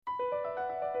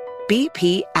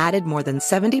BP added more than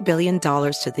 $70 billion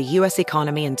to the U.S.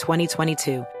 economy in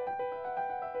 2022.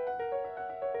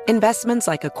 Investments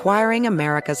like acquiring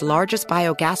America's largest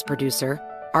biogas producer,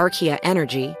 Archaea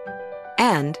Energy,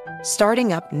 and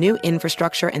starting up new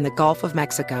infrastructure in the Gulf of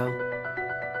Mexico.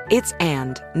 It's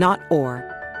and, not or.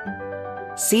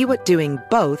 See what doing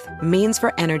both means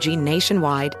for energy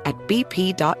nationwide at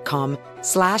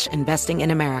bp.com/investing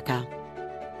in America.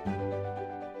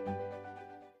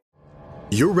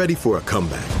 You're ready for a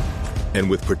comeback. And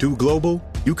with Purdue Global,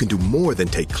 you can do more than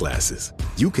take classes.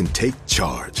 You can take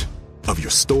charge of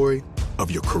your story,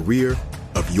 of your career,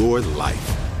 of your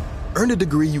life. Earn a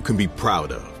degree you can be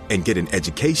proud of and get an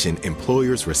education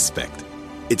employers respect.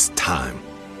 It's time,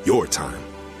 your time,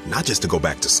 not just to go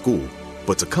back to school,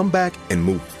 but to come back and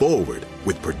move forward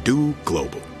with Purdue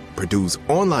Global, Purdue's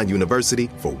online university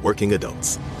for working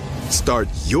adults. Start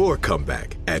your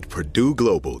comeback at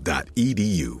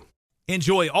purdueglobal.edu.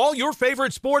 Enjoy all your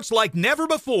favorite sports like never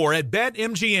before at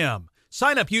BetMGM.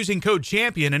 Sign up using code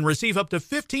CHAMPION and receive up to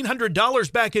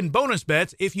 $1,500 back in bonus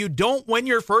bets if you don't win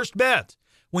your first bet.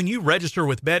 When you register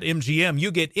with BetMGM, you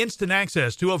get instant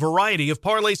access to a variety of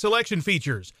parlay selection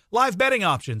features, live betting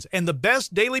options, and the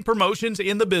best daily promotions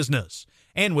in the business.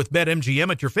 And with BetMGM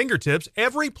at your fingertips,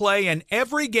 every play and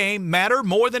every game matter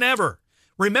more than ever.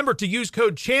 Remember to use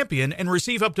code CHAMPION and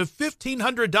receive up to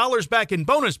 $1,500 back in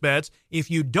bonus bets if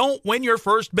you don't win your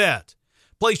first bet.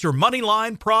 Place your money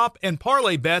line, prop, and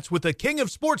parlay bets with the king of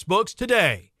sportsbooks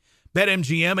today.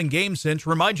 BetMGM and GameSense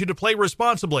remind you to play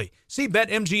responsibly. See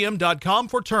BetMGM.com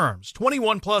for terms.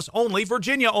 21 plus only,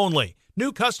 Virginia only.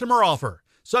 New customer offer.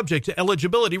 Subject to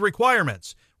eligibility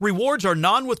requirements. Rewards are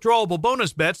non-withdrawable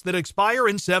bonus bets that expire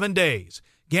in 7 days.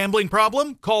 Gambling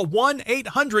problem? Call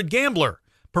 1-800-GAMBLER.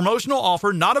 Promotional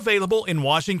offer not available in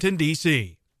Washington,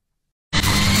 D.C.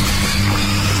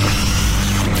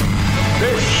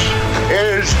 This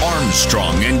is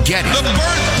Armstrong and Getty. The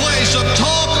birthplace of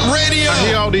talk radio. I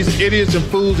hear all these idiots and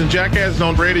fools and jackasses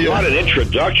on radio. What an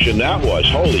introduction that was.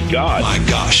 Holy God. My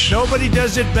gosh. Nobody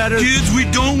does it better. Kids, we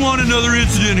don't want another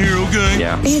incident here, okay?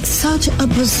 Yeah. It's such a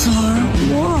bizarre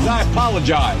world. I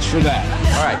apologize for that.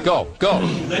 All right, go.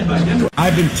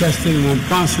 I've been testing and I'm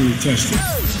constantly testing.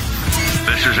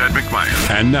 This is Ed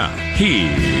McMahon. And now, here's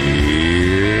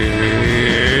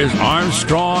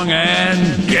Armstrong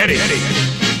and Getty.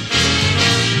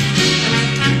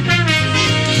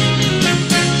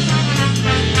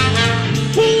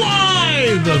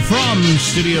 Live from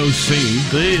Studio C.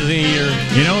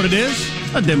 You know what it is?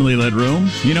 A dimly lit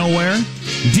room. You know where?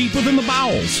 Deep within the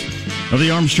bowels of the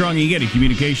Armstrong and Getty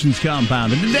Communications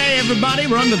compound. And today, everybody,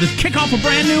 we're under the kickoff of a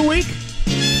brand new week.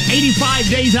 85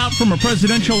 days out from a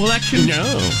presidential election. No.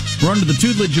 We're under the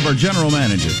tutelage of our general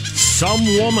manager. Some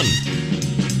woman.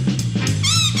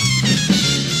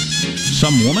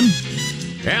 Some woman?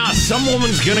 Yeah, some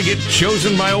woman's going to get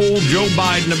chosen by old Joe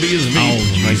Biden to be his VP.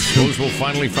 Oh, I suppose we'll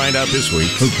finally find out this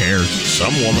week. Who cares?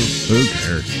 Some woman. Who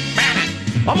cares?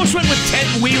 Almost went with Ted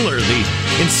Wheeler, the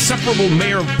insufferable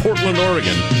mayor of Portland,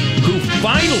 Oregon, who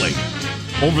finally,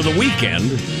 over the weekend,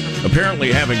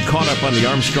 apparently having caught up on the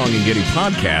Armstrong and Getty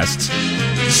podcasts,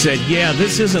 said, yeah,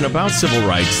 this isn't about civil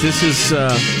rights. This is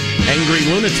angry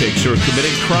lunatics who are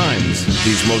committing crimes,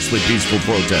 these mostly peaceful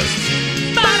protests.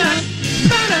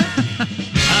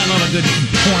 I love a good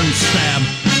porn stab.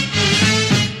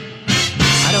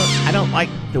 I don't like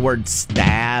the word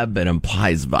stab. It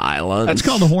implies violence. That's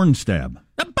called a horn stab.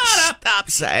 Stop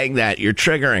saying that. You're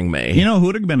triggering me. You know who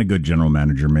would have been a good general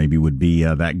manager maybe would be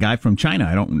that guy from China.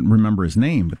 I don't remember his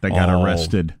name, but they got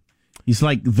arrested. He's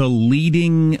like the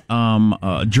leading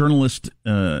journalist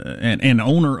and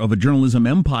owner of a journalism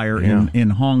empire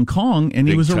in Hong Kong, and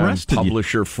he was arrested.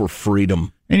 Publisher for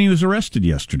freedom. And he was arrested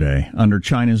yesterday under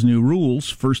China's new rules,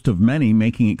 first of many,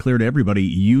 making it clear to everybody,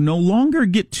 you no longer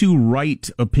get to write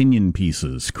opinion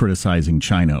pieces criticizing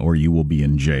China or you will be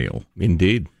in jail.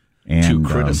 Indeed. And, to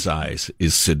criticize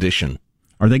is sedition.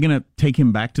 Are they going to take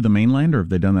him back to the mainland, or have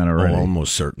they done that already? Oh,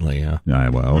 almost certainly, yeah.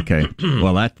 Well, okay.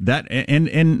 Well, that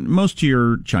and most of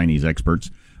your Chinese experts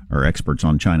or experts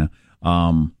on China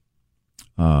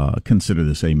consider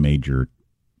this a major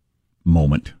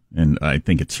moment, and I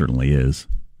think it certainly is.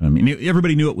 I mean,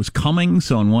 everybody knew it was coming,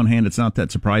 so on one hand, it's not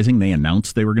that surprising. They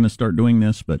announced they were going to start doing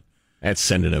this, but that's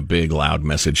sending a big, loud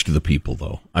message to the people,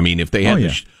 though. I mean, if they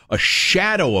had a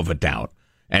shadow of a doubt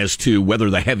as to whether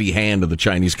the heavy hand of the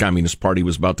Chinese Communist Party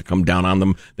was about to come down on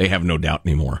them, they have no doubt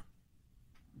anymore.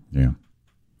 Yeah.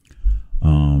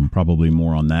 Probably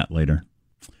more on that later.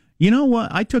 You know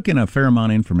what? I took in a fair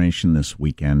amount of information this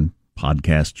weekend,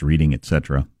 podcasts, reading,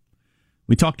 etc.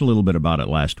 We talked a little bit about it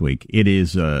last week. It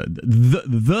is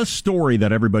the story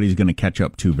that everybody's going to catch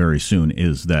up to very soon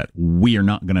is that we are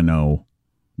not going to know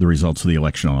the results of the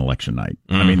election on election night.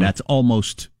 I mean, that's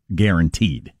almost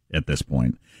guaranteed at this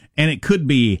point. And it could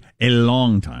be a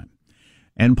long time.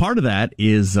 And part of that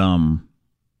is the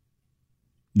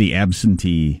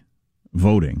absentee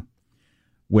voting,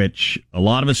 which a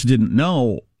lot of us didn't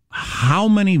know how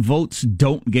many votes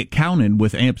don't get counted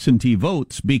with absentee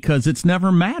votes because it's never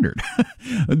mattered.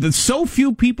 So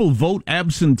few people vote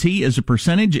absentee as a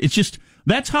percentage. It's just,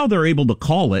 that's how they're able to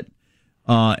call it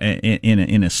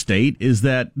in a state, is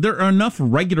that there are enough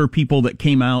regular people that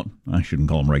came out. I shouldn't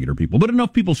call them regular people, but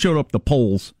enough people showed up the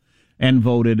polls and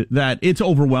voted that it's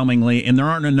overwhelmingly, and there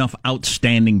aren't enough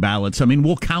outstanding ballots. I mean,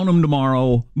 we'll count them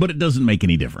tomorrow, but it doesn't make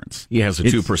any difference. He has a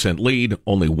 2% lead.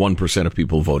 Only 1% of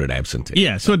people voted absentee.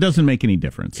 Yeah, so it doesn't make any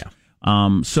difference.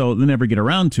 Yeah. So they never get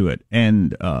around to it.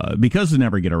 And because they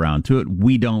never get around to it,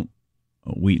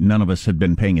 none of us had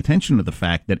been paying attention to the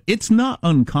fact that it's not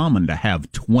uncommon to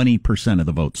have 20% of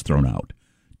the votes thrown out.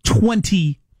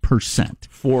 20%.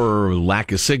 For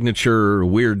lack of signature,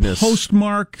 weirdness.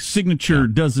 Postmark, signature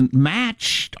doesn't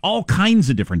match, all kinds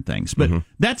of different things. But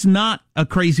that's not a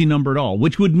crazy number at all,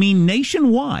 which would mean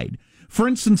nationwide. For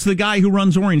instance, the guy who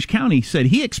runs Orange County said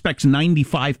he expects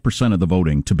 95% of the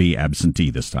voting to be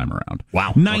absentee this time around.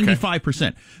 Wow. 95%.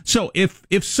 Okay. So if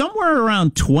somewhere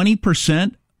around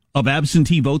 20% of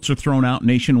absentee votes are thrown out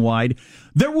nationwide,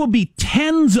 there will be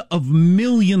tens of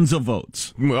millions of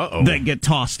votes that get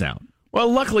tossed out. Well,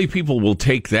 luckily, people will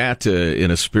take that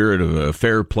in a spirit of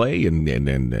fair play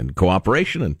and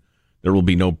cooperation, and there will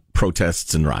be no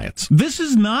protests and riots. This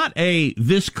is not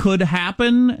this could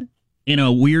happen in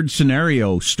a weird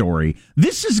scenario story.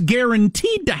 This is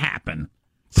guaranteed to happen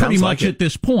pretty much at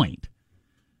this point.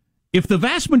 If the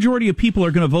vast majority of people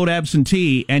are going to vote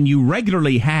absentee and you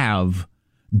regularly have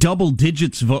double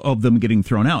digits of them getting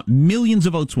thrown out, millions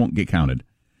of votes won't get counted.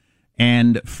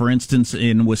 And, for instance,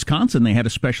 in Wisconsin, they had a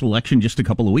special election just a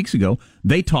couple of weeks ago.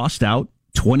 They tossed out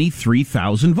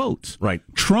 23,000 votes. Right.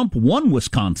 Trump won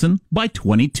Wisconsin by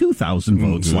 22,000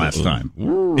 votes last time,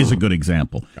 is a good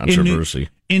example. Controversy.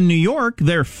 In New York,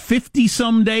 they're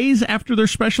 50-some days after their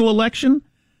special election.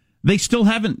 They still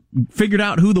haven't figured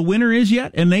out who the winner is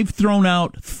yet, and they've thrown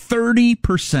out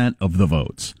 30% of the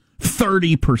votes.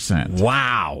 30%.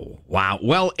 Wow.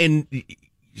 Well, and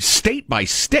state by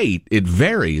state, it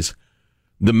varies.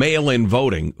 The mail-in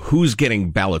voting, who's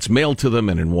getting ballots mailed to them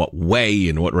and in what way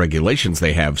and what regulations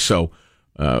they have. So,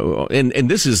 and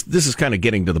this is kind of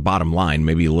getting to the bottom line,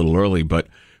 maybe a little early, but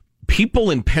people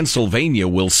in Pennsylvania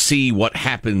will see what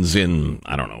happens in,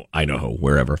 I don't know, Idaho,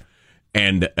 wherever,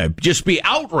 and just be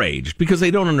outraged because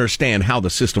they don't understand how the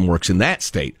system works in that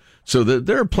state. So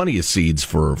there are plenty of seeds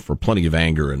for plenty of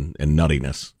anger and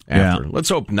nuttiness after. Yeah. Let's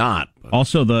hope not.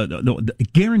 Also, the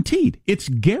guaranteed. It's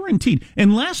guaranteed.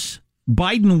 Unless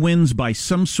Biden wins by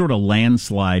some sort of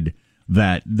landslide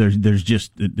that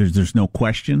there's no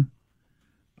question.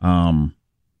 I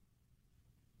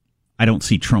don't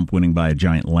see Trump winning by a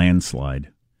giant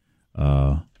landslide.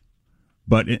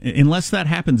 But unless that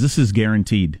happens, this is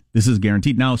guaranteed. This is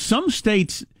guaranteed. Now, some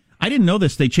states, I didn't know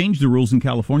this, they changed the rules in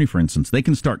California, for instance. They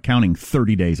can start counting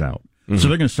 30 days out. Mm-hmm. So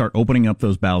they're going to start opening up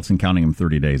those ballots and counting them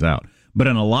 30 days out. But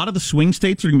in a lot of the swing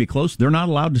states that are going to be close, they're not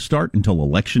allowed to start until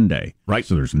Election Day. Right.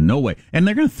 So there's no way. And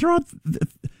they're going to throw out,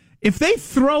 if they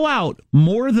throw out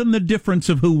more than the difference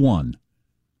of who won,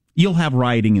 you'll have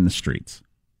rioting in the streets.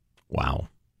 Wow.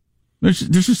 There's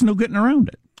just no getting around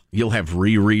it. You'll have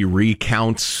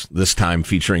recounts, this time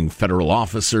featuring federal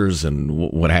officers and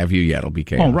what have you. Yeah, it'll be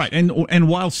chaos. Oh, right. And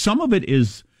while some of it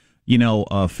is,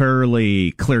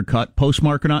 fairly clear-cut,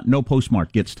 postmark or not, no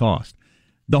postmark gets tossed.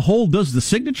 The whole does the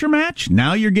signature match?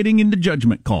 Now you're getting into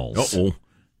judgment calls. Uh-oh.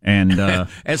 And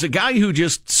as a guy who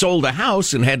just sold a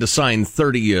house and had to sign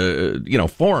 30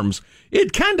 forms,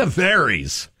 it kind of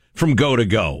varies from go to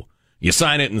go. You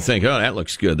sign it and think, oh, that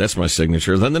looks good. That's my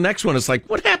signature. Then the next one is like,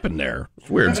 what happened there?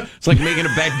 It's weird. It's like making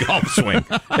a bad golf swing.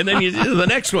 And then the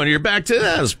next one, you're back to,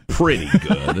 that was pretty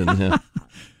good. And,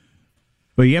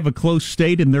 But you have a close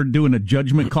state, and they're doing a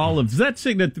judgment call. Does that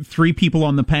say that 3 people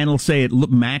on the panel say it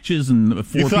matches, and 4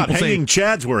 people say... You thought hanging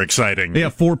chads were exciting. Yeah,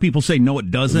 4 people say no, it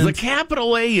doesn't. The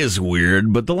capital A is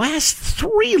weird, but the last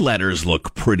 3 letters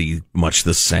look pretty much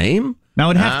the same. Now,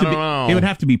 it would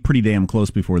have to be pretty damn close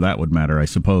before that would matter, I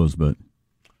suppose, but...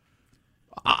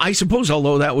 I suppose,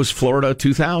 although that was Florida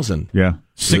 2000. Yeah,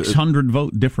 600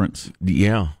 vote difference.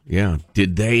 Yeah.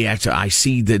 Did they actually... I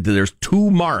see that there's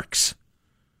 2 marks.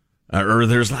 Or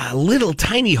there's a little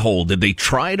tiny hole. Did they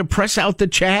try to press out the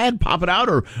Chad, pop it out,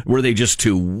 or were they just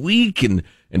too weak? And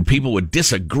and people would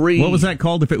disagree. What was that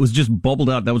called? If it was just bubbled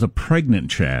out, that was a pregnant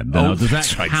Chad. Does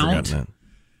that count? That.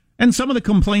 And some of the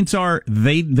complaints are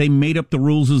they made up the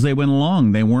rules as they went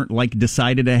along. They weren't like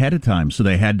decided ahead of time, so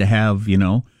they had to have,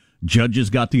 judges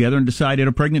got together and decided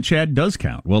a pregnant Chad does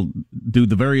count. Well, do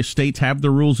the various states have the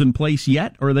rules in place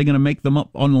yet, or are they going to make them up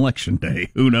on Election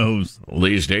Day? Who knows? Well,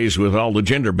 these days, with all the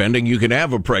gender bending, you can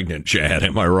have a pregnant Chad.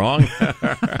 Am I wrong?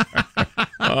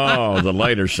 Oh, the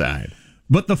lighter side.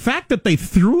 But the fact that they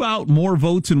threw out more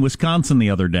votes in Wisconsin the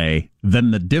other day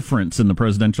than the difference in the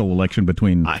presidential election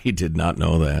between... I did not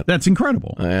know that. That's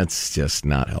incredible. That's just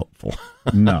not helpful.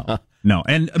 No.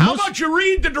 And how about you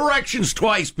read the directions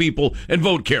twice, people, and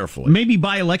vote carefully? Maybe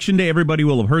by Election Day, everybody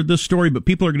will have heard this story, but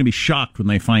people are going to be shocked when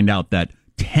they find out that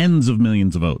tens of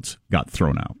millions of votes got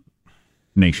thrown out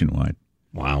nationwide.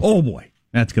 Wow. Oh, boy.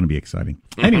 That's going to be exciting.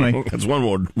 Anyway. That's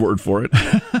one word for it.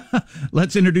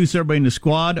 Let's introduce everybody in the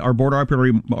squad. Our board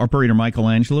operator,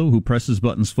 Michelangelo, who presses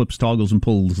buttons, flips toggles, and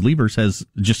pulls levers, has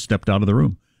just stepped out of the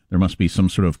room. There must be some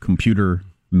sort of computer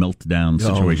meltdown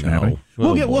situation happening.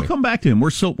 We'll come back to him.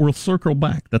 We'll circle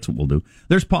back. That's what we'll do.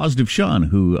 There's Positive Sean,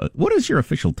 who what is your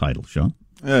official title, Sean?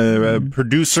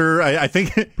 Producer. I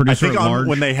think producer at large.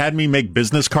 When they had me make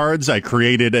business cards, I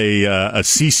created a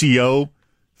CCO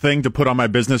thing to put on my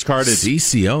business card. It's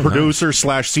CCO, producer /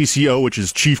 CCO, which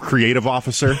is Chief Creative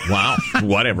Officer. Wow.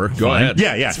 Whatever. Go ahead.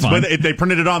 Yeah. But they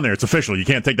printed it on there. It's official. You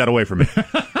can't take that away from me.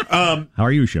 How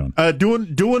are you, Sean?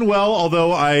 Doing well,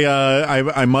 although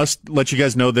I must let you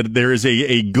guys know that there is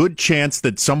a good chance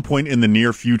that some point in the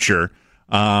near future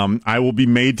I will be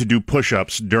made to do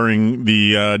push-ups during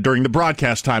the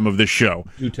broadcast time of this show.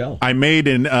 Do tell. I made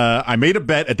a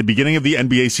bet at the beginning of the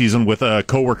NBA season with a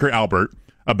coworker, Albert,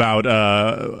 about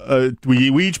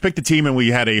we each picked a team and we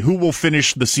had a who will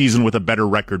finish the season with a better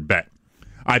record bet.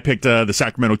 I picked the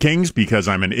Sacramento Kings because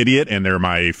I'm an idiot and they're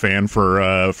my fan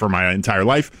for my entire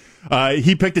life.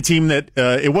 He picked a team that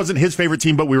it wasn't his favorite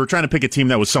team, but we were trying to pick a team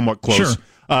that was somewhat close. Sure.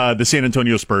 The San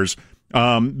Antonio Spurs.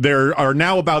 There are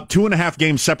now about 2.5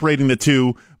 games separating the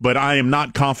two, but I am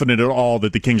not confident at all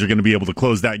that the Kings are going to be able to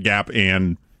close that gap.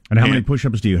 And how many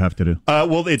push-ups do you have to do?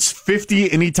 Well, it's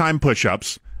 50 anytime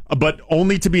push-ups, but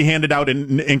only to be handed out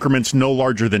in increments no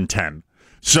larger than 10.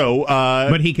 So,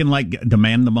 but he can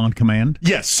demand them on command.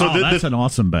 Yes. So that's an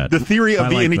awesome bet. The theory of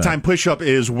the anytime push-up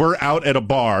is we're out at a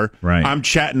bar. Right. I'm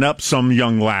chatting up some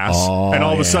young lass, and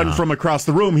all of a sudden from across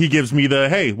the room he gives me the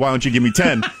hey, why don't you give me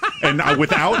 10? And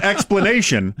without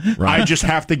explanation, I just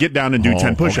have to get down and do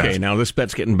 10 push-ups. Okay, now this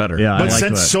bet's getting better. Yeah, but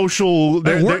since social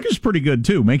work is pretty good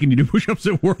too, making you do push-ups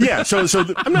at work. Yeah. So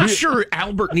I'm not sure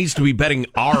Albert needs to be betting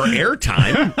our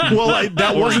airtime. Well,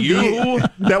 that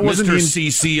wasn't Mr.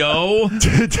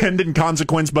 CCO. Intended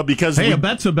consequence, but because a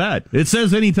bet's a bet. It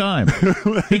says anytime.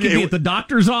 He could be at the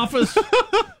doctor's office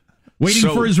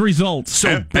waiting for his results.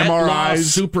 So bet law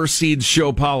supersedes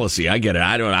show policy. I get it.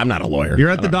 I'm not a lawyer. You're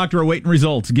at the doctor awaiting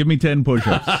results. Give me 10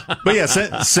 push-ups. But yeah,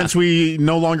 since we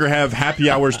no longer have happy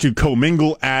hours to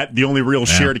commingle at, the only real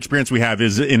shared experience we have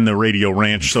is in the radio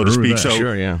ranch, so to speak.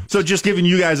 So just giving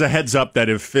you guys a heads up that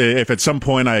if at some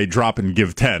point I drop and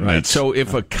give 10. Right. So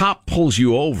if a cop pulls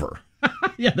you over.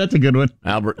 Yeah, that's a good one.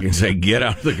 Albert can say, get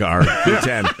out of the car.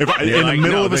 10. In the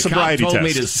middle of a sobriety test. The cop told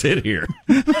me to sit here.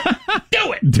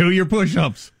 Do it. Do your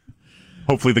push-ups.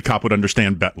 Hopefully the cop would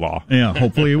understand bet law. Yeah,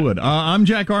 hopefully he would. I'm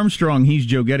Jack Armstrong. He's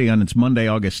Joe Getty, and it's Monday,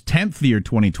 August 10th, the year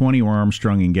 2020. We're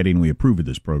Armstrong and Getty, and we approve of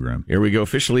this program. Here we go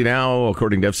officially now,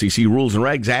 according to FCC rules and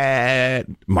regs, at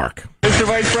Mark. Mr.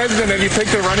 Vice President, have you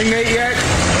picked a running mate yet?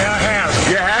 Yeah, I have.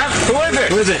 You have? Who is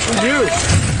it? Who is it?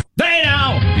 You. They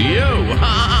know. You.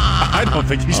 I don't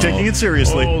think he's taking it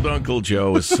seriously. Old Uncle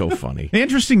Joe is so funny. The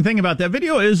interesting thing about that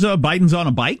video is Biden's on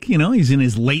a bike. He's in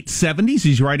his late 70s.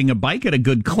 He's riding a bike at a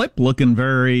good clip, looking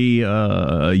very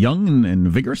young and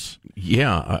vigorous.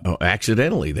 Yeah,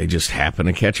 accidentally. They just happened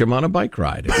to catch him on a bike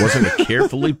ride. It wasn't a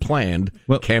carefully planned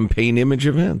campaign image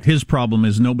event. His problem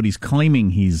is nobody's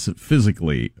claiming he's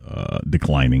physically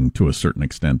declining to a certain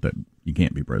extent that he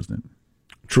can't be president.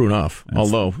 True enough.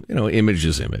 Although, image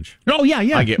is image. Oh, yeah.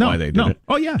 I get why they did it.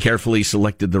 Oh, yeah. Carefully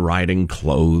selected the riding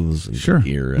clothes. And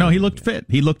gear. No, he looked fit.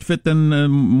 He looked fit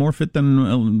than more fit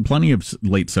than plenty of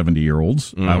late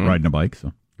 70-year-olds out riding a bike.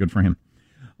 So good for him.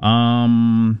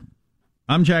 I'm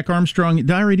Jack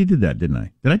Armstrong. I already did that, didn't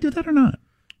I? Did I do that or not?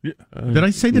 Did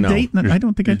I say the date? I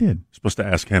don't think I did. Supposed to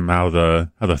ask him how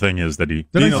the thing is that he.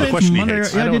 Did I say the question Monday? he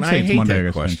hates. Yeah, I did say I hate Monday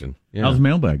that question. Yeah. How's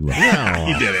mailbag look? Yeah,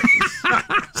 he did it.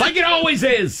 It's like it always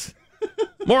is,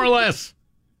 more or less.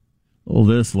 A little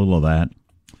this, a little of that.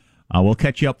 We'll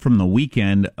catch you up from the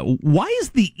weekend. Why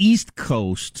is the East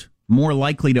Coast more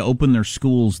likely to open their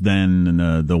schools than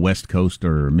the West Coast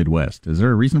or Midwest? Is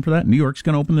there a reason for that? New York's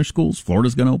going to open their schools.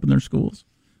 Florida's going to open their schools.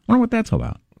 I wonder what that's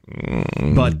about.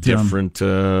 But different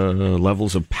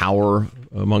levels of power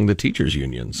among the teachers'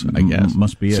 unions, I guess.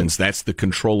 Must be it. Since that's the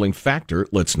controlling factor,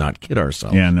 let's not kid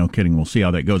ourselves. Yeah, no kidding. We'll see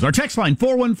how that goes. Our text line,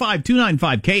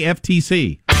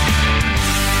 415-295-KFTC.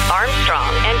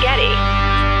 Armstrong and Getty.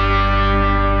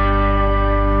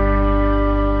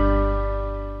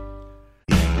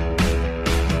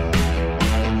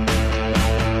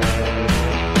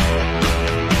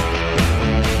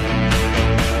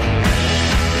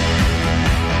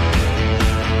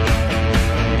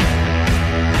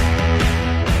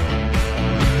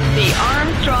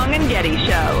 Armstrong and Getty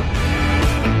Show.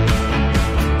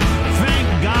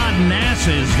 Thank God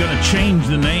NASA is going to change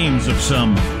the names of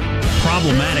some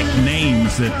problematic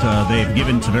names that they've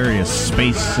given to various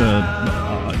space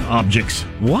objects.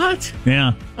 What?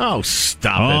 Yeah. Oh,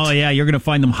 stop it. Oh, yeah, you're going to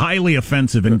find them highly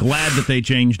offensive and glad that they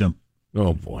changed them.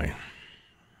 Oh, boy.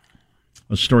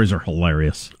 Those stories are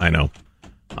hilarious. I know.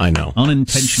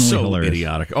 Unintentionally hilarious. So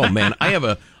idiotic. Oh, man, I have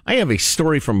a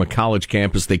story from a college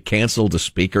campus. They canceled a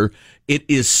speaker. It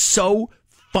is so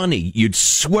funny. You'd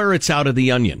swear it's out of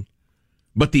The Onion.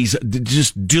 But these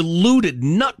just deluded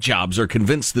nut jobs are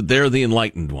convinced that they're the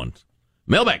enlightened ones.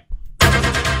 Mailbag.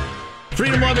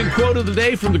 Freedom-loving quote of the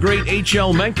day from the great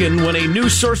H.L. Mencken: when a new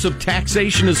source of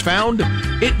taxation is found,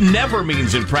 it never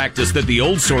means in practice that the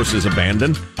old source is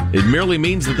abandoned. It merely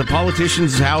means that the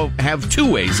politicians have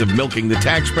two ways of milking the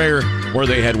taxpayer where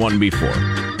they had one before.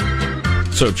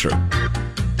 So true.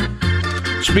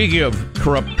 Speaking of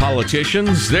corrupt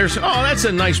politicians, that's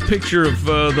a nice picture of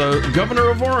the governor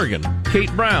of Oregon,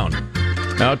 Kate Brown,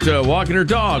 out walking her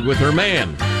dog with her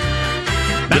man.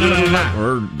 Or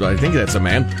I think that's a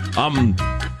man.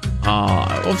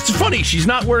 It's funny, she's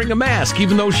not wearing a mask,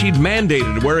 even though she'd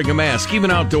mandated wearing a mask,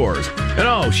 even outdoors.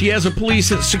 And she has a police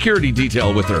security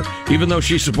detail with her, even though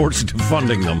she supports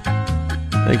defunding them.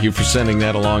 Thank you for sending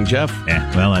that along, Jeff.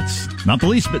 Yeah, well, that's not the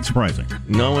least bit surprising.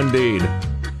 No, indeed.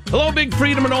 Hello, Big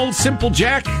Freedom and Old Simple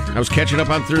Jack. I was catching up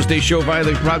on Thursday's show via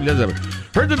the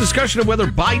heard the discussion of whether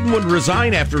Biden would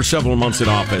resign after several months in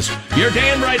office. You're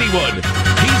damn right he would.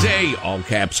 He's a, all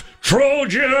caps,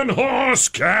 Trojan horse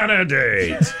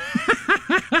candidate.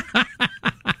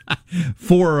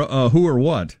 For who or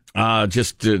what? Our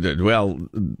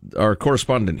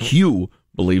correspondent Hugh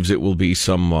believes it will be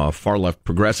some far-left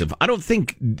progressive. I don't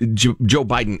think Joe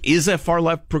Biden is a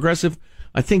far-left progressive.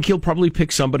 I think he'll probably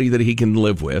pick somebody that he can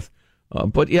live with.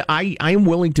 But yeah, I am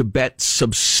willing to bet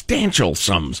substantial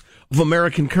sums of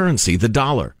American currency, the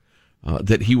dollar,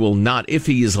 that he will not, if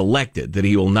he is elected, that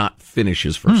he will not finish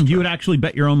his first term. You would actually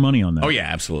bet your own money on that? Oh, yeah,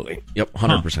 absolutely. Yep,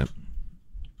 100%.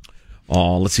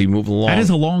 Let's see, move along. That is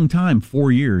a long time,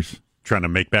 4 years. Trying to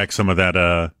make back some of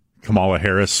that Kamala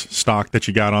Harris stock that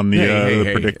you got on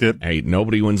the predicted. Hey,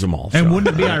 nobody wins them all. And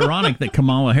wouldn't it be ironic that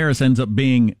Kamala Harris ends up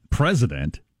being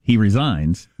president? He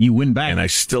resigns, you win back. And I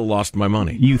still lost my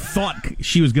money. You thought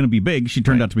she was going to be big. She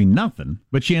turned out to be nothing,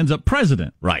 but she ends up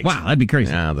president. Right. Wow, that'd be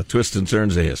crazy. Yeah, the twists and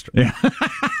turns of history. Yeah.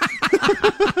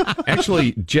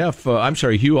 Actually, Jeff,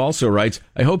 Hugh also writes,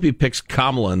 I hope he picks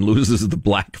Kamala and loses the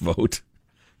black vote,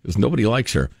 because nobody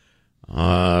likes her.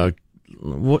 What,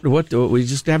 we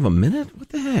just have a minute? What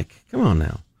the heck? Come on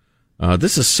now.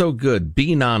 This is so good.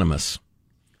 Be anonymous.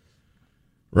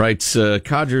 Writes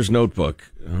Codger's Notebook.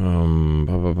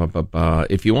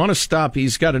 If you want to stop,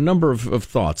 he's got a number of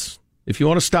thoughts. If you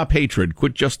want to stop hatred,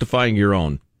 quit justifying your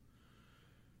own.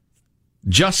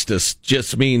 Justice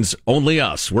just means only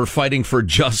us. We're fighting for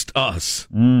just us.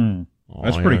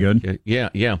 That's pretty good. Yeah.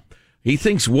 He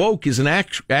thinks woke is an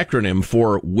acronym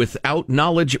for without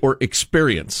knowledge or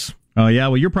experience. Oh, yeah.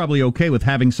 Well, you're probably okay with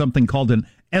having something called an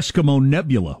Eskimo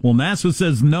Nebula. Well, NASA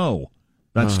says no.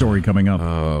 That story coming up.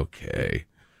 Okay.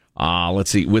 Let's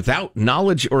see. Without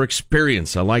knowledge or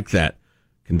experience. I like that.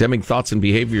 Condemning thoughts and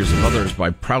behaviors of others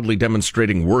by proudly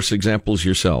demonstrating worse examples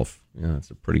yourself. Yeah, that's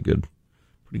a pretty good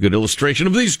illustration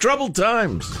of these troubled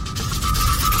times.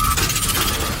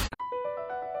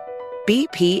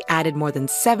 BP added more than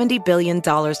 $70 billion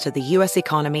to the U.S.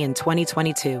 economy in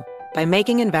 2022 by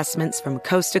making investments from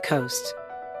coast to coast.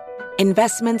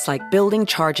 Investments like building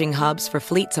charging hubs for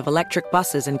fleets of electric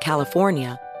buses in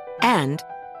California and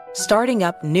starting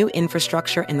up new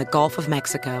infrastructure in the Gulf of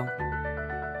Mexico.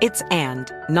 It's and,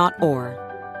 not or.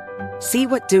 See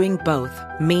what doing both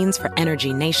means for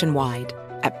energy nationwide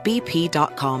at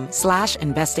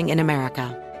bp.com/investing in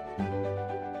America.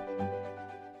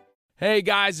 Hey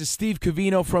guys, it's Steve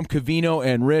Covino from Covino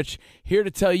and Rich, here to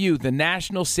tell you the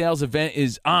national sales event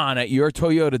is on at your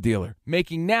Toyota dealer,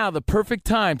 making now the perfect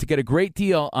time to get a great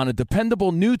deal on a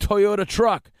dependable new Toyota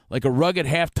truck, like a rugged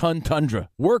half-ton Tundra.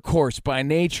 Workhorse by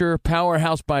nature,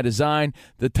 powerhouse by design,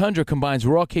 the Tundra combines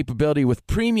raw capability with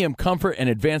premium comfort and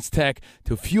advanced tech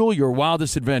to fuel your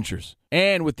wildest adventures.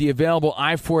 And with the available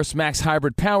iForce Max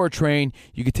hybrid powertrain,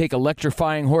 you can take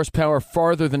electrifying horsepower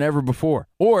farther than ever before.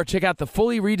 Or check out the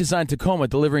fully redesigned Tacoma,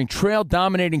 delivering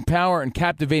trail-dominating power and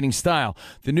captivating style.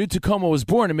 The new Tacoma was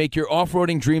born to make your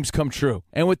off-roading dreams come true.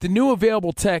 And with the new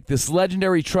available tech, this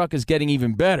legendary truck is getting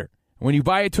even better. When you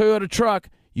buy a Toyota truck,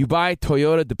 you buy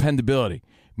Toyota dependability,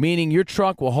 meaning your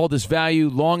truck will hold its value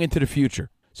long into the future.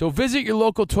 So visit your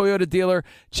local Toyota dealer.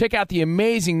 Check out the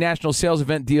amazing national sales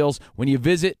event deals when you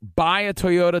visit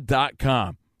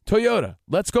buyatoyota.com. Toyota,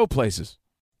 let's go places.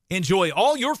 Enjoy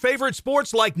all your favorite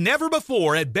sports like never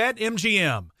before at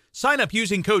BetMGM. Sign up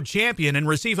using code CHAMPION and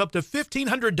receive up to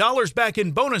 $1,500 back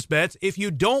in bonus bets if you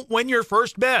don't win your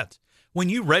first bet. When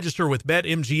you register with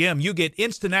BetMGM, you get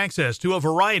instant access to a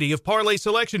variety of parlay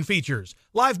selection features,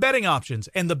 live betting options,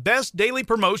 and the best daily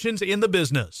promotions in the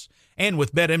business. And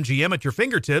with BetMGM at your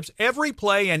fingertips, every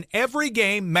play and every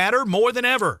game matter more than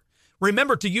ever.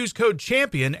 Remember to use code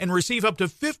CHAMPION and receive up to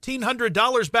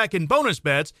 $1,500 back in bonus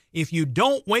bets if you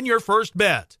don't win your first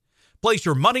bet. Place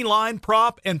your money line,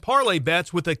 prop, and parlay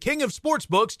bets with the king of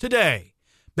sportsbooks today.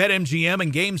 BetMGM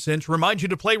and GameSense remind you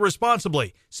to play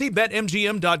responsibly. See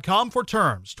BetMGM.com for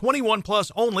terms. 21 plus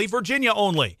only, Virginia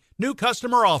only. New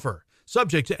customer offer.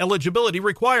 Subject to eligibility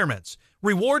requirements.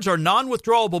 Rewards are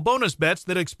non-withdrawable bonus bets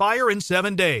that expire in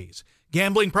 7 days.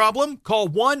 Gambling problem? Call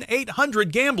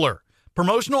 1-800-GAMBLER.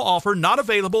 Promotional offer not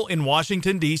available in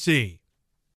Washington, D.C.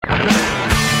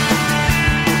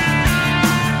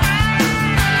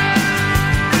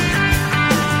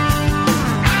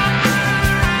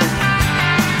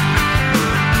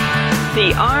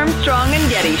 The Armstrong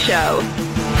and Getty Show.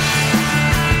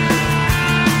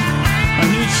 A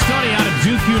new study out of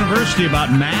Duke University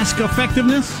about mask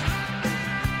effectiveness.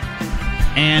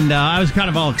 And I was kind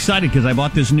of all excited because I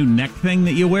bought this new neck thing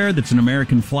that you wear that's an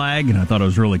American flag, and I thought it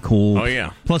was really cool. Oh,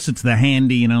 yeah. Plus, it's the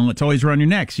handy, it's always around your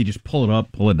neck, so you just pull it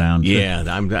up, pull it down. Yeah,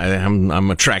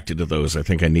 I'm attracted to those. I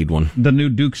think I need one. The new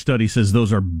Duke study says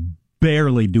those are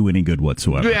barely do any good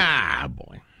whatsoever. Ah,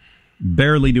 boy.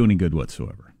 Barely do any good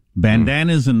whatsoever.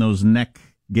 Bandanas and those neck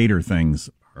gaiter things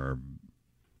are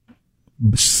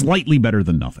slightly better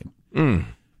than nothing.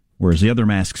 Whereas the other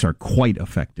masks are quite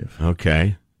effective.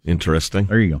 Okay. Interesting.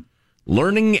 There you go.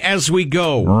 Learning as we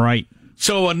go. Right.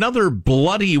 So another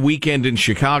bloody weekend in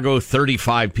Chicago,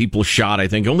 35 people shot, I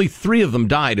think. Only 3 of them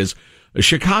died as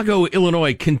Chicago,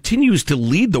 Illinois continues to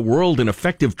lead the world in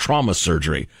effective trauma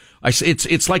surgery.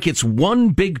 It's like it's one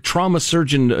big trauma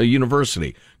surgeon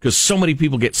university because so many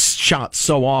people get shot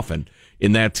so often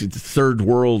in that third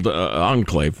world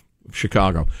enclave of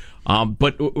Chicago.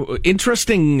 But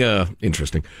interesting,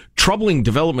 troubling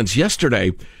developments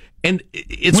yesterday. And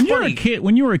it's funny.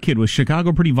 When you were a kid, was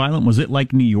Chicago pretty violent? Was it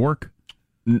like New York?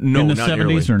 No, in the not 70s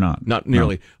nearly. Or not? Not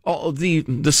nearly. No. Oh,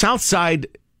 the South Side,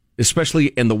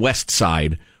 especially, and the West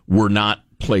Side were not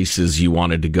places you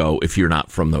wanted to go if you're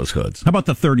not from those hoods. How about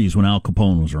the 30s when Al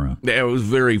Capone was around? It was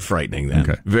very frightening then.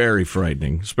 Okay. Very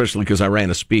frightening, especially because I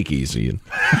ran a speakeasy and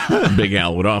Big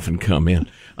Al would often come in.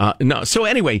 So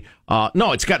anyway,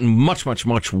 it's gotten much, much,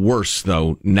 much worse,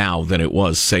 though, now than it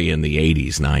was, say, in the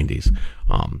 80s, 90s.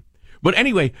 But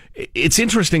anyway, it's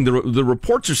interesting. The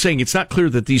reports are saying it's not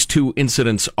clear that these two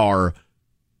incidents are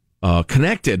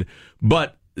connected,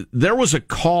 but there was a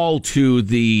call to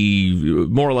the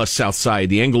more or less South Side,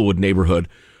 the Englewood neighborhood,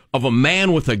 of a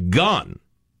man with a gun.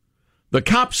 The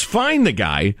cops find the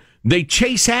guy, they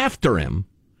chase after him,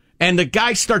 and the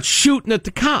guy starts shooting at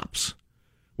the cops.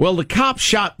 Well, the cops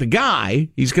shot the guy.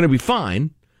 He's going to be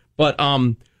fine. But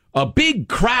a big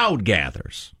crowd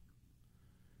gathers.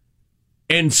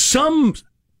 And some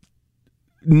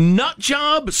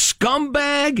nutjob,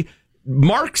 scumbag,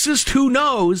 Marxist, who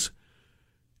knows,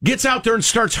 gets out there and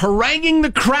starts haranguing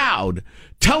the crowd,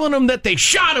 telling them that they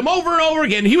shot him over and over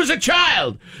again. He was a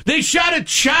child. They shot a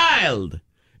child.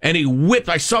 And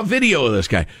I saw video of this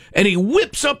guy, and he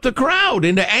whips up the crowd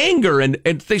into anger, and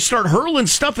they start hurling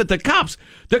stuff at the cops.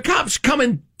 The cops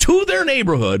coming to their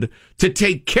neighborhood to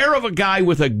take care of a guy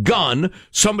with a gun.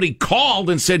 Somebody called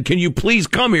and said, "Can you please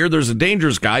come here? There's a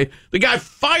dangerous guy." The guy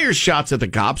fires shots at the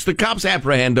cops. The cops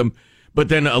apprehend him, but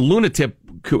then a lunatic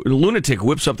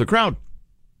whips up the crowd,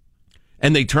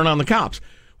 and they turn on the cops.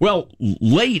 Well,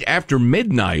 late after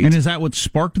midnight. And is that what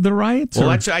sparked the riots? Well,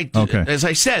 as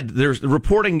I said, there's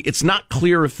reporting, it's not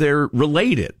clear if they're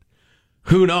related.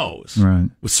 Who knows? Right.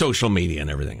 With social media and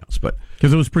everything else. But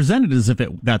because it was presented as if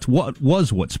that's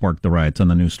what sparked the riots on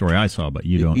the news story I saw, but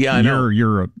you don't. Yeah, I know.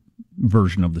 Your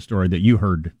version of the story that you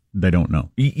heard, they don't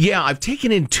know. Yeah, I've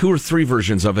taken in 2 or 3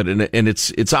 versions of it, and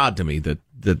it's odd to me that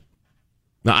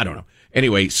I don't know.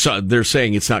 Anyway, so they're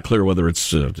saying it's not clear whether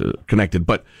it's connected.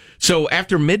 But so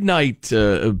after midnight,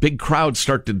 big crowds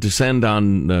start to descend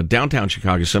on downtown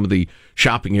Chicago, some of the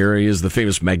shopping areas, the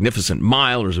famous Magnificent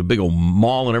Mile. There's a big old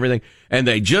mall and everything. And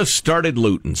they just started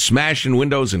looting, smashing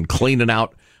windows and cleaning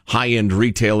out high-end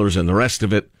retailers and the rest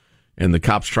of it. And the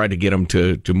cops tried to get them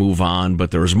to move on.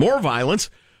 But there was more violence.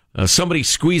 Somebody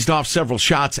squeezed off several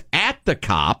shots at the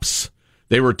cops.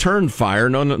 They returned fire.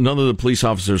 None of the police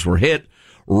officers were hit.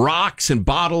 Rocks and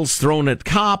bottles thrown at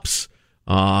cops.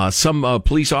 Some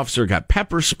police officer got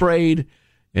pepper sprayed,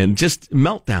 and just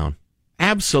meltdown.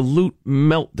 Absolute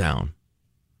meltdown.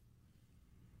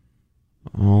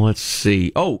 Oh, let's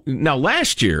see. Oh, now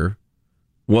last year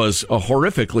was a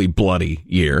horrifically bloody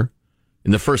year.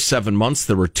 In the first 7 months,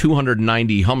 there were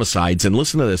 290 homicides, and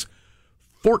listen to this,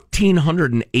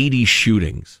 1,480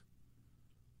 shootings.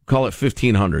 Call it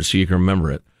 1,500 so you can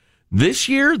remember it. This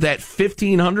year, that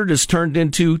 1,500 has turned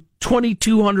into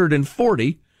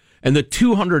 2,240, and the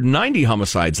 290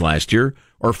 homicides last year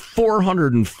are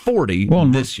 440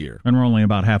 this year. And we're only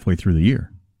about halfway through the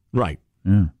year. Right.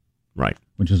 Yeah. Right.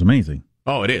 Which is amazing.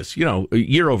 Oh, it is. You know,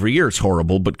 year over year, it's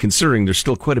horrible, but considering there's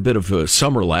still quite a bit of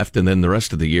summer left, and then the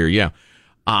rest of the year, yeah.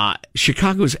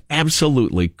 Chicago is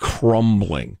absolutely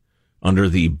crumbling under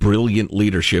the brilliant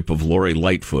leadership of Lori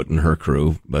Lightfoot and her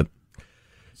crew, but...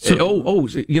 So,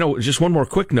 just one more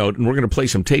quick note, and we're going to play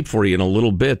some tape for you in a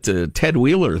little bit. Ted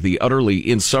Wheeler, the utterly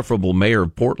insufferable mayor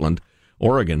of Portland,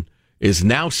 Oregon, is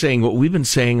now saying what we've been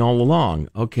saying all along.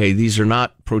 Okay, these are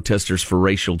not protesters for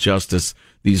racial justice.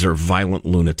 These are violent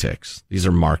lunatics. These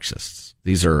are Marxists.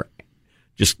 These are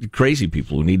just crazy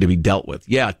people who need to be dealt with.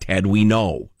 Yeah, Ted, we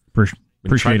know.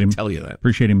 Appreciate him. Tell you that.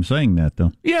 Appreciate him saying that,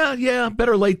 though. Yeah.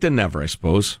 Better late than never, I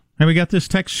suppose. Hey, we got this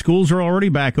text. Schools are already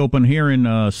back open here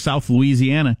in South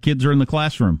Louisiana. Kids are in the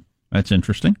classroom. That's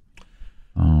interesting.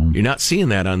 You're not seeing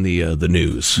that on the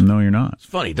news. No, you're not. It's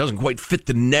funny. It doesn't quite fit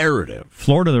the narrative.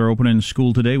 Florida, they're opening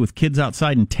school today with kids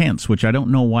outside in tents, which I don't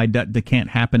know why that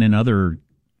can't happen in other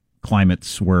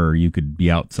climates where you could be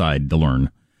outside to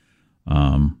learn.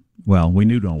 Well, we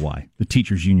do know why. The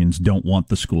teachers' unions don't want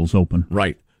the schools open.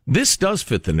 Right. This does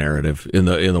fit the narrative in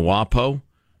the WAPO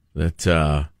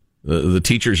that... The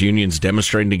teachers' unions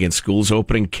demonstrating against schools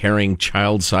opening, carrying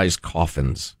child-sized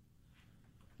coffins.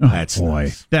 That's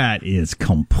nice. That is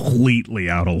completely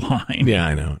out of line. Yeah,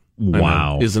 I know.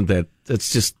 Wow. Isn't that...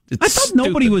 That's just... I thought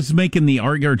nobody was making the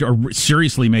argument, or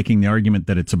seriously making the argument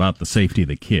that it's about the safety of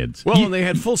the kids. Well, and they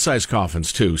had full-size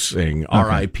coffins, too, saying,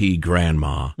 R.I.P.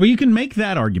 Grandma. Well, you can make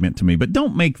that argument to me, but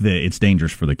don't make the it's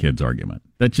dangerous for the kids argument.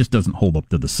 That just doesn't hold up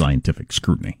to the scientific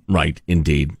scrutiny. Right,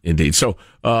 indeed. So,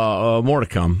 more to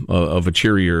come of a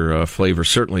cheerier flavor,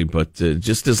 certainly, but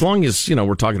just as long as,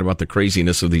 we're talking about the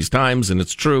craziness of these times, and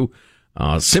it's true,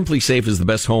 Simply Safe is the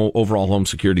best overall home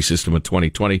security system of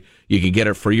 2020. You can get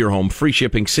it for your home, free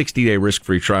shipping, 60-day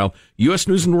risk-free trial. U.S.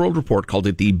 News & World Report called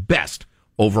it the best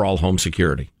overall home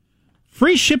security.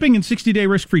 Free shipping and 60-day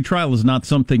risk-free trial is not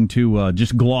something to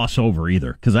just gloss over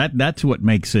either, because that's what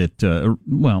makes it,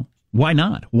 why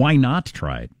not? Why not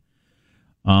try it?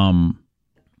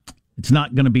 It's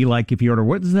not going to be like if you order,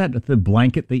 what is that, the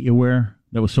blanket that you wear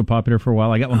that was so popular for a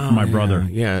while? I got one for my brother.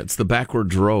 Yeah, it's the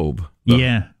backwards robe.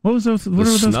 What was those? What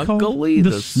are those called?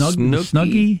 The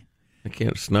Snuggie. I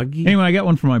can't Snuggie. Anyway, I got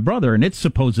one for my brother, and it's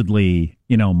supposedly,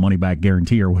 money back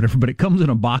guarantee or whatever, but it comes in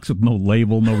a box with no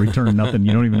label, no return, nothing.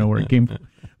 You don't even know where it came from.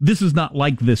 This is not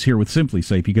like this here with Simply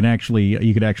Safe. You could actually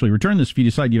return this if you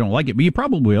decide you don't like it, but you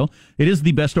probably will. It is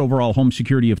the best overall home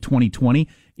security of 2020.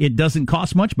 It doesn't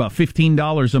cost much, about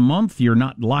 $15 a month. You're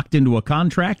not locked into a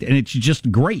contract, and it's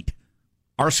just great.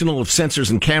 Arsenal of sensors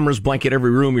and cameras blanket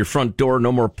every room, your front door,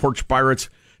 no more porch pirates.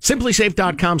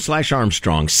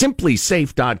 SimplySafe.com/Armstrong.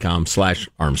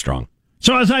 SimplySafe.com/Armstrong.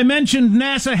 So as I mentioned,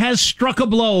 NASA has struck a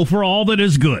blow for all that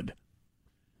is good.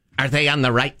 Are they on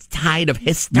the right side of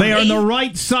history? They are on the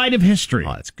right side of history.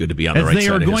 Oh, it's good to be on the right side of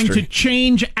history. As they are going to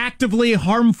change actively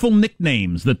harmful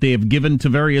nicknames that they have given to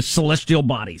various celestial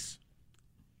bodies.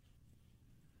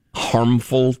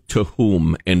 Harmful to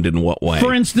whom and in what way?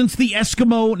 For instance, the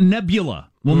Eskimo Nebula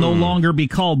will no longer be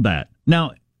called that.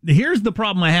 Now, here's the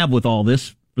problem I have with all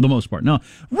this. For the most part, no.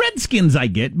 Redskins I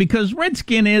get, because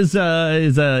Redskin is I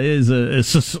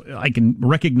can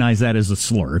recognize that as a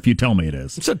slur if you tell me it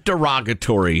is. It's a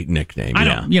derogatory nickname. I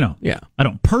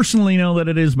don't personally know that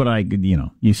it is, but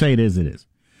you say it is, it is.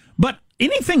 But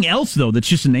Anything else, though, that's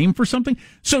just a name for something?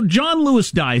 So John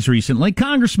Lewis dies recently,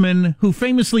 congressman who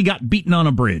famously got beaten on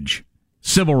a bridge,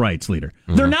 civil rights leader.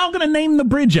 Mm-hmm. They're now going to name the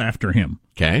bridge after him.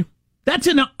 Okay. That's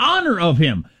in honor of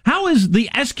him. How is the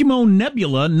Eskimo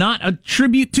Nebula not a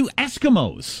tribute to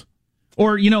Eskimos?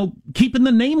 Or, keeping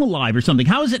the name alive or something.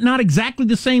 How is it not exactly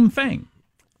the same thing?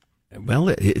 Well,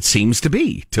 it seems to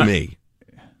be, to me.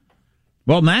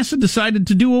 Well, NASA decided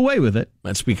to do away with it.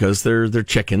 That's because they're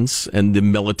chickens, and the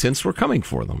militants were coming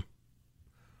for them.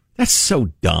 That's so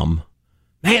dumb.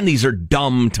 Man, these are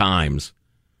dumb times.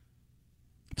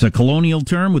 It's a colonial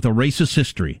term with a racist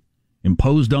history,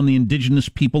 imposed on the indigenous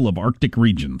people of Arctic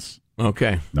regions.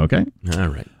 Okay. All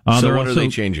right. So what are they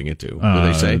changing it to? Do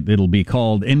they say? It'll be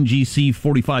called NGC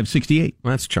 4568.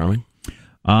 Well, that's charming.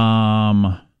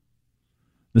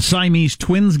 The Siamese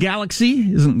Twins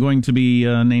Galaxy isn't going to be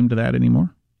named to that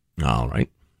anymore. All right.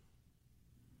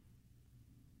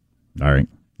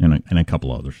 And a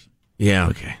couple others. Yeah,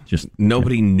 okay. Just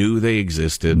nobody knew they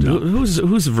existed. No.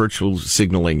 Whose virtual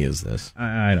signaling is this?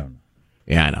 I don't know.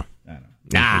 Yeah,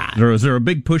 I know. Is there a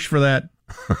big push for that?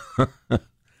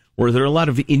 Were there a lot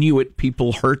of Inuit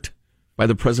people hurt by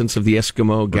the presence of the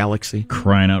Eskimo Galaxy?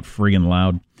 Crying out friggin'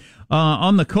 loud.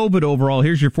 On the COVID overall,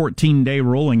 here's your 14-day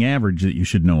rolling average that you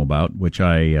should know about, which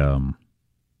I'll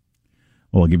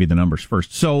give you the numbers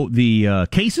first. So the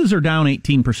cases are down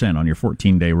 18% on your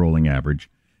 14-day rolling average,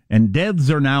 and deaths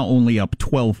are now only up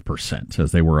 12%,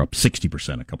 as they were up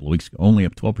 60% a couple of weeks ago, only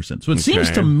up 12%. So it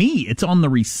seems to me it's on the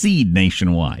recede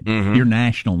nationwide, your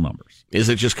national numbers. Is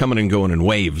it just coming and going in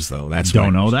waves, though?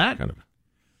 Don't know that.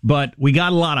 But we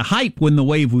got a lot of hype when the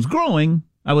wave was growing.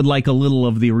 I would like a little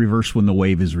of the reverse when the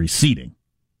wave is receding.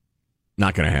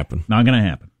 Not going to happen. Not going to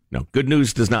happen. No. Good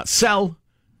news does not sell.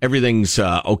 Everything's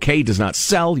okay does not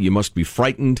sell. You must be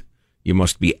frightened. You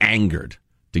must be angered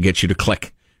to get you to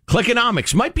click.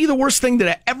 Clickonomics might be the worst thing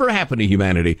that ever happened to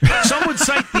humanity. Some would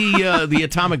cite the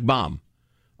atomic bomb.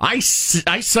 I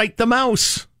cite the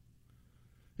mouse.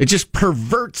 It just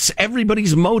perverts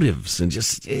everybody's motives and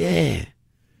just...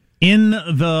 In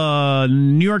the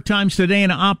New York Times today, an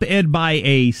op-ed by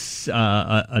a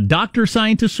doctor,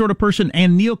 scientist sort of person,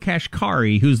 and Neil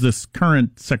Kashkari, who's this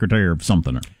current secretary of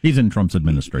something. He's in Trump's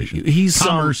administration. He's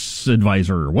Commerce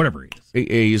advisor or whatever he is.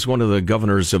 He's one of the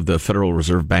governors of the Federal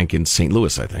Reserve Bank in St.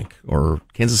 Louis, I think, or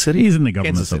Kansas City. He's in the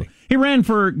government. Kansas City. He ran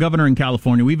for governor in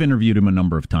California. We've interviewed him a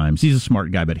number of times. He's a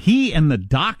smart guy, but he and the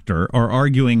doctor are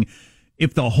arguing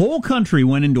if the whole country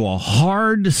went into a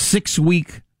hard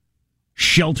 6-week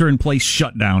shelter-in-place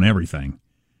shutdown, everything,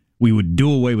 we would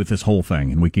do away with this whole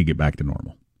thing and we could get back to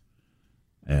normal.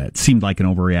 It seemed like an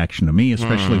overreaction to me,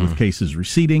 especially with cases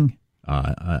receding.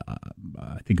 I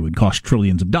think it would cost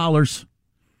trillions of dollars.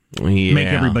 Yeah. Make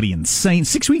everybody insane.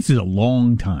 6 weeks is a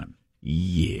long time.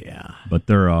 Yeah. But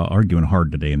they're arguing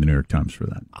hard today in the New York Times for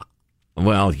that.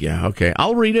 Well, yeah, okay.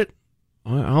 I'll read it.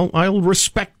 I'll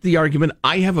respect the argument.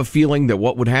 I have a feeling that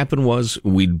what would happen was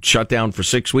we'd shut down for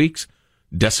 6 weeks,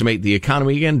 decimate the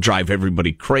economy again, drive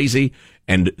everybody crazy,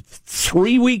 and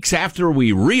 3 weeks after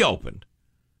we reopened,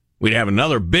 we'd have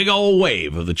another big old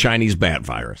wave of the Chinese bat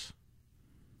virus.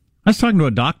 I was talking to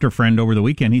a doctor friend over the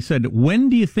weekend. He said, when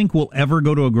do you think we'll ever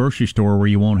go to a grocery store where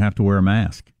you won't have to wear a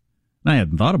mask? And I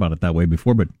hadn't thought about it that way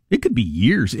before, but it could be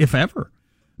years, if ever.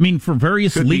 I mean, for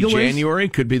various legal ways. January,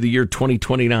 could be the year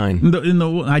 2029.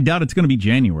 I doubt it's going to be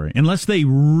January. Unless they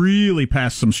really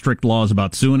pass some strict laws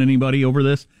about suing anybody over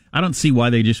this, I don't see why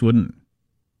they just wouldn't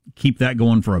keep that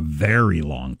going for a very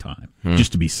long time,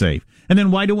 just to be safe. And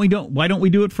then why don't we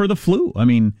do it for the flu? I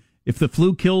mean, if the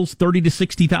flu kills 30 to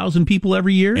 60,000 people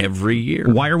every year,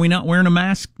 why are we not wearing a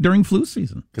mask during flu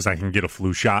season? Because I can get a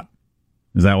flu shot.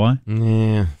 Is that why?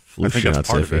 Yeah, I think that's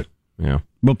part of it. Yeah.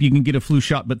 Well, you can get a flu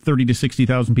shot, but 30 to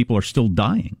 60,000 people are still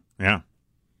dying. Yeah.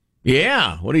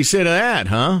 Yeah. What do you say to that,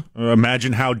 huh?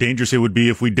 Imagine how dangerous it would be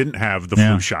if we didn't have the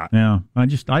flu shot. Yeah. I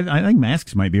think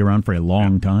masks might be around for a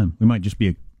long time. We might just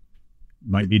be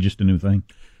just a new thing.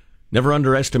 Never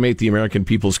underestimate the American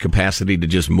people's capacity to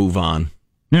just move on.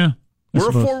 Yeah. We're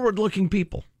a forward-looking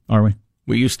people. Are we?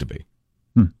 We used to be.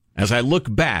 As I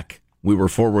look back, we were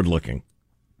forward-looking.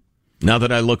 Now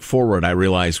that I look forward, I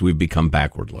realize we've become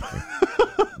backward-looking.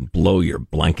 Blow your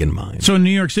blanking mind. So in New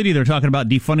York City, they're talking about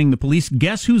defunding the police.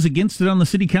 Guess who's against it on the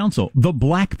city council? The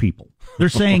black people. They're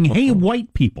saying, hey,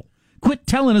 white people, quit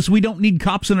telling us we don't need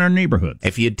cops in our neighborhoods.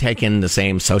 If you'd taken the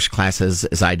same social classes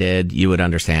as I did, you would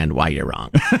understand why you're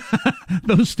wrong.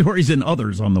 Those stories and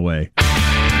others on the way.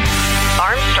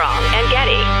 Armstrong and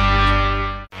Getty.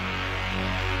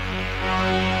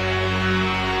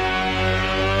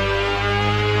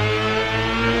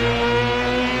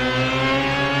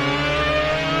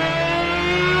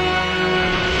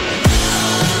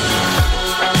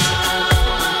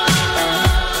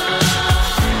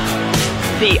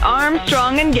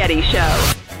 and Getty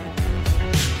Show.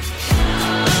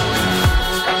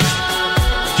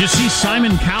 Did you see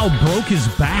Simon Cowell broke his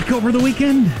back over the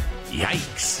weekend?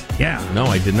 Yikes. Yeah. No,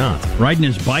 I did not. Riding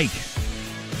his bike.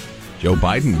 Joe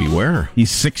Biden, beware.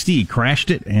 He's 60. He crashed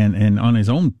it and on his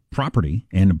own property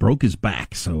and broke his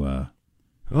back. So,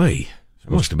 Oy,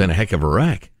 that must have been a heck of a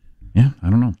wreck. Yeah,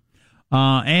 I don't know.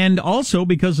 And also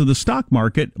because of the stock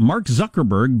market, Mark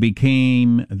Zuckerberg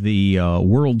became the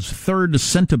world's third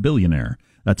centibillionaire.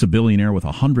 That's a billionaire with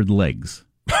 100 legs.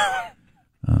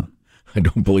 I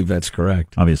don't believe that's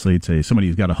correct. Obviously, it's somebody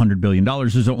who's got $100 billion.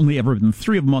 There's only ever been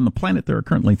 3 of them on the planet. There are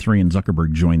currently 3, and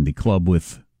Zuckerberg joined the club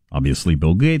with, obviously,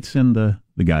 Bill Gates and the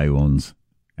guy who owns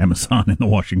Amazon and the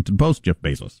Washington Post, Jeff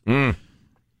Bezos.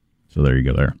 So there you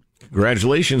go there.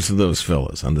 Congratulations to those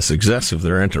fellas on the success of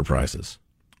their enterprises.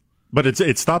 But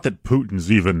it's thought that Putin's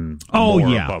even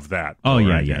more above that. Oh,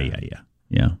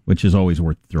 yeah. Which is always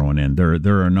worth throwing in. There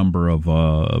are a number of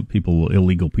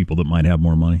illegal people that might have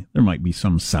more money. There might be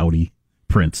some Saudi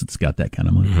prince that's got that kind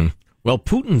of money. Mm-hmm. Well,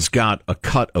 Putin's got a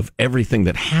cut of everything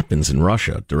that happens in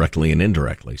Russia, directly and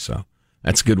indirectly, so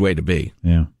that's a good way to be.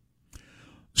 Yeah.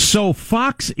 So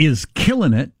Fox is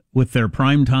killing it with their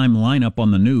primetime lineup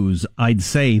on the news. I'd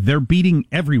say they're beating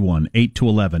everyone 8 to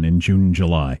 11 in June and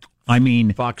July. I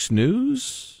mean... Fox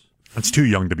News? That's too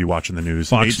young to be watching the news.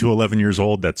 Fox, 8 to 11 years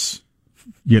old, that's...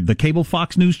 Yeah, the cable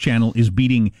Fox News channel is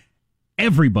beating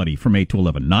everybody from 8 to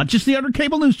 11. Not just the other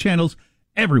cable news channels,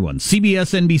 everyone.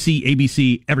 CBS, NBC,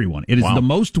 ABC, everyone. It is the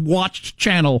most watched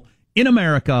channel in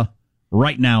America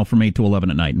right now from 8 to 11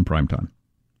 at night in primetime,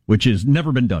 which has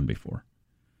never been done before.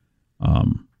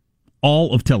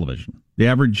 All of television. The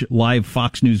average live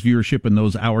Fox News viewership in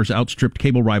those hours outstripped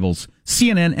cable rivals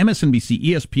CNN, MSNBC,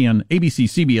 ESPN, ABC,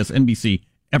 CBS, NBC,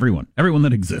 everyone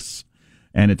that exists.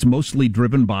 And it's mostly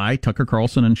driven by Tucker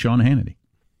Carlson and Sean Hannity.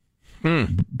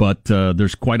 But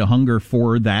there's quite a hunger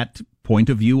for that point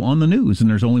of view on the news, and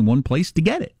there's only one place to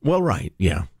get it. Well, right,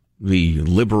 yeah. The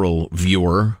liberal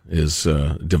viewer is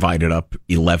divided up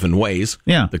 11 ways.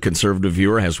 Yeah. The conservative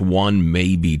viewer has 1,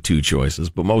 maybe 2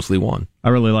 choices, but mostly 1. I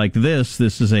really like this.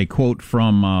 This is a quote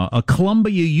from a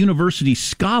Columbia University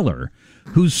scholar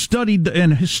who's studied,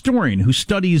 and historian who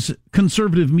studies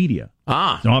conservative media.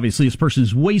 So obviously, this person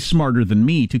is way smarter than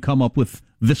me to come up with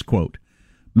this quote.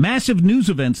 Massive news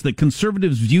events that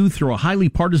conservatives view through a highly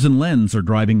partisan lens are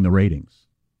driving the ratings.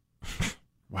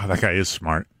 Wow, that guy is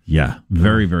smart. Yeah,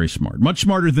 very, very smart. Much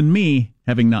smarter than me,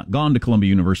 having not gone to Columbia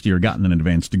University or gotten an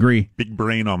advanced degree. Big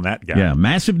brain on that guy. Yeah,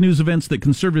 massive news events that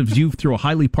conservatives view through a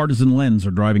highly partisan lens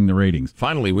are driving the ratings.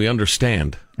 Finally, we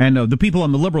understand. And the people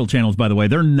on the liberal channels, by the way,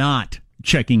 they're not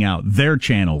checking out their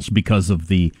channels because of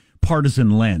the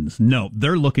partisan lens. No,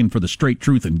 they're looking for the straight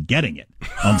truth and getting it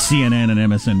on CNN and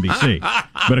MSNBC.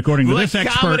 But according to this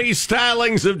expert... comedy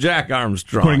stylings of Jack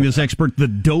Armstrong. According to this expert, the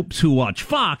dopes who watch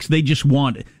Fox, they just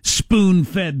want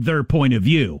spoon-fed their point of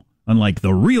view, unlike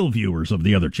the real viewers of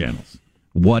the other channels.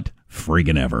 What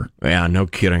friggin' ever. Yeah, no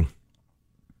kidding.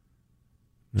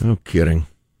 No kidding.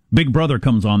 Big Brother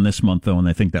comes on this month, though, and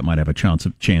I think that might have a chance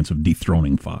of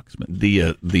dethroning Fox. But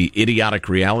the idiotic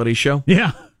reality show?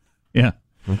 Yeah.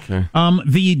 Okay.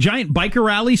 The giant biker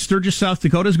rally, Sturgis, South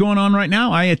Dakota, is going on right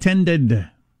now. I attended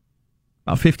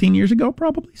about 15 years ago,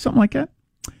 probably, something like that.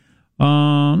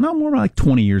 No, more like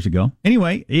 20 years ago.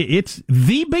 Anyway, it's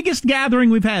the biggest gathering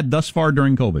we've had thus far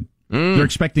during COVID. They're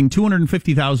expecting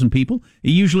 250,000 people. It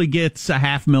usually gets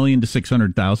 500,000 to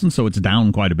 600,000, so it's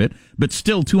down quite a bit. But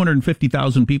still,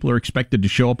 250,000 people are expected to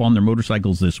show up on their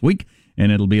motorcycles this week,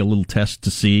 and it'll be a little test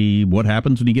to see what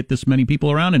happens when you get this many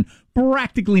people around. And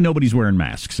practically nobody's wearing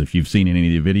masks, if you've seen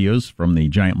any of the videos from the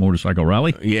giant motorcycle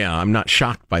rally. Yeah, I'm not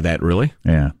shocked by that, really.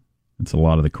 Yeah, it's a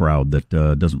lot of the crowd that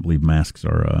doesn't believe masks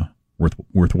are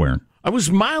worth wearing. I was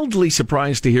mildly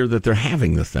surprised to hear that they're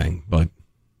having the thing, but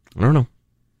I don't know.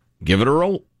 Give it a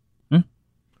roll. You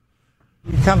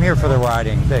come here for the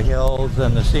riding, the hills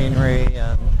and the scenery,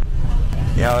 and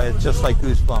it's just like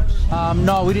goosebumps.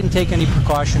 No, we didn't take any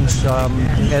precautions,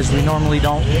 as we normally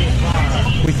don't.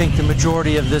 We think the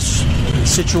majority of this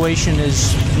situation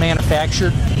is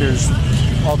manufactured. There's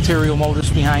ulterior motives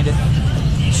behind it,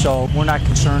 so we're not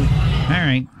concerned. All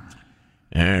right.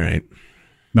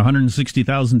 The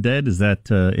 160,000 dead, is that,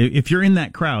 if you're in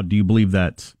that crowd, do you believe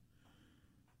that's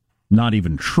not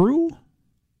even true?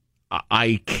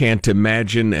 I can't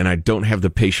imagine, and I don't have the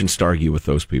patience to argue with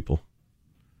those people.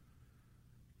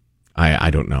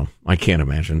 I don't know. I can't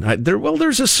imagine.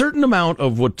 There's a certain amount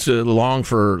of what long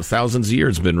for thousands of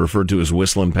years has been referred to as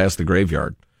whistling past the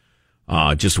graveyard.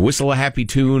 Just whistle a happy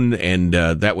tune, and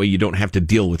that way you don't have to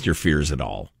deal with your fears at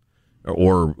all.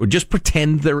 Or just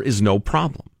pretend there is no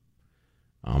problem.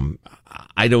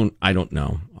 I don't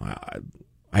know.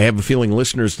 I have a feeling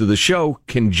listeners to the show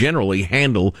can generally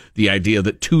handle the idea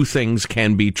that two things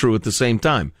can be true at the same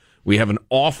time. We have an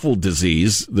awful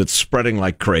disease that's spreading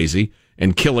like crazy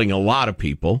and killing a lot of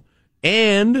people,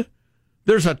 and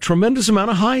there's a tremendous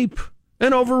amount of hype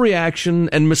and overreaction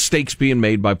and mistakes being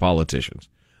made by politicians.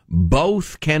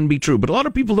 Both can be true, but a lot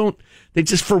of people don't. They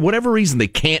just, for whatever reason, they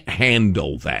can't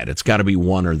handle that. It's got to be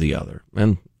one or the other.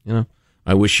 And,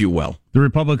 I wish you well. The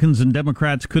Republicans and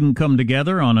Democrats couldn't come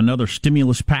together on another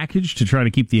stimulus package to try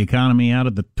to keep the economy out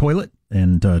of the toilet,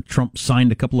 and Trump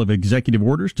signed a couple of executive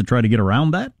orders to try to get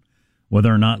around that.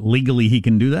 Whether or not legally he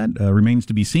can do that remains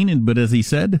to be seen, but as he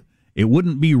said, it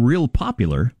wouldn't be real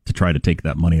popular to try to take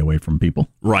that money away from people.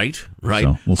 Right.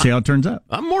 So we'll see how it turns out.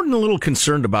 I'm more than a little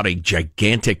concerned about a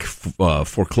gigantic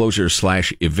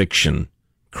foreclosure/eviction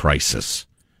crisis.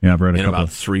 Yeah, I've read in about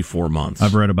 3-4 months.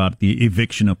 I've read about the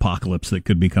eviction apocalypse that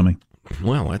could be coming.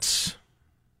 Well, that's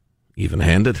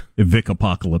even-handed. Evic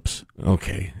apocalypse.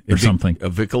 Okay. Or something.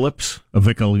 Evicalypse?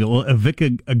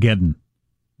 Evicageddon.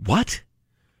 What?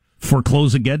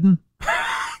 Foreclose-ageddon?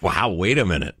 Wow, wait a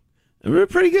minute.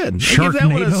 Pretty good. Sharknado. I give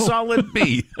that one a solid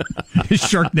B. Does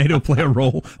Sharknado play a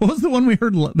role? What was the one we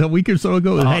heard a week or so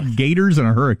ago? It had gators and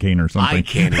a hurricane or something. I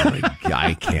can't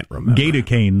remember.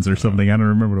 Gatorcanes or something. I don't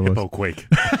remember what it was. Hippoquake.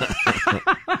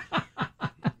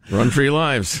 Run for your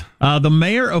lives. The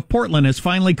mayor of Portland has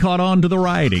finally caught on to the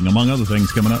rioting, among other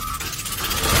things coming up.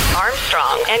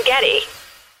 Armstrong and Getty.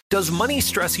 Does money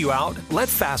stress you out? Let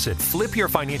Facet flip your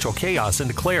financial chaos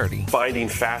into clarity. Finding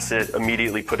Facet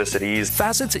immediately put us at ease.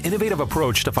 Facet's innovative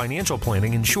approach to financial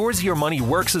planning ensures your money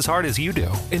works as hard as you do,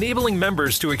 enabling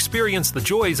members to experience the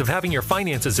joys of having your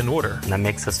finances in order. And that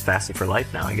makes us Facet for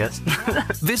life now, I guess.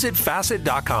 Visit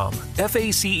Facet.com,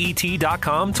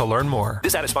 FACET.com to learn more.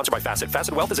 This ad is sponsored by Facet.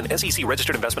 Facet Wealth is an SEC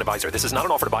registered investment advisor. This is not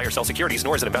an offer to buy or sell securities,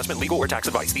 nor is it investment, legal, or tax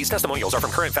advice. These testimonials are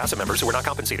from current Facet members who are not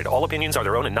compensated. All opinions are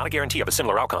their own and not a guarantee of a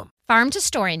similar outcome. Farm to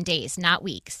store in days, not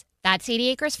weeks. That's 80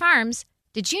 Acres Farms.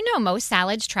 Did you know most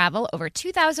salads travel over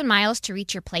 2,000 miles to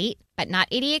reach your plate? But not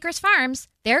 80 Acres Farms.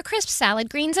 Their crisp salad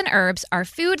greens and herbs are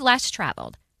food less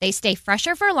traveled. They stay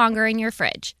fresher for longer in your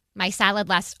fridge. My salad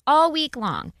lasts all week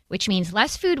long, which means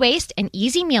less food waste and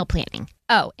easy meal planning.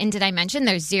 Oh, and did I mention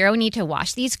there's zero need to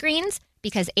wash these greens?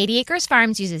 Because 80 Acres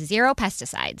Farms uses zero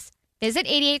pesticides. Visit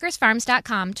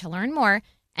 80acresfarms.com to learn more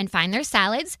and find their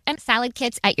salads and salad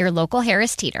kits at your local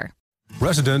Harris Teeter.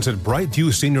 Residents at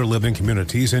Brightview Senior Living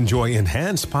Communities enjoy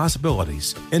enhanced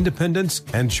possibilities, independence,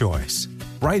 and choice.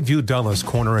 Brightview Dulles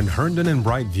Corner in Herndon and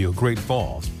Brightview, Great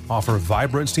Falls, offer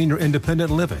vibrant senior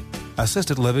independent living,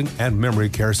 assisted living, and memory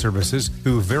care services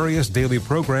through various daily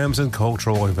programs and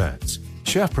cultural events.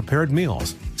 Chef-prepared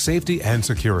meals, safety and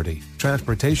security,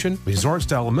 transportation,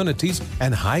 resort-style amenities,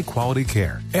 and high-quality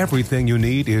care. Everything you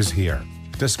need is here.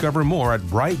 Discover more at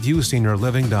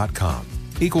brightviewseniorliving.com.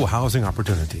 Equal housing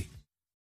opportunity.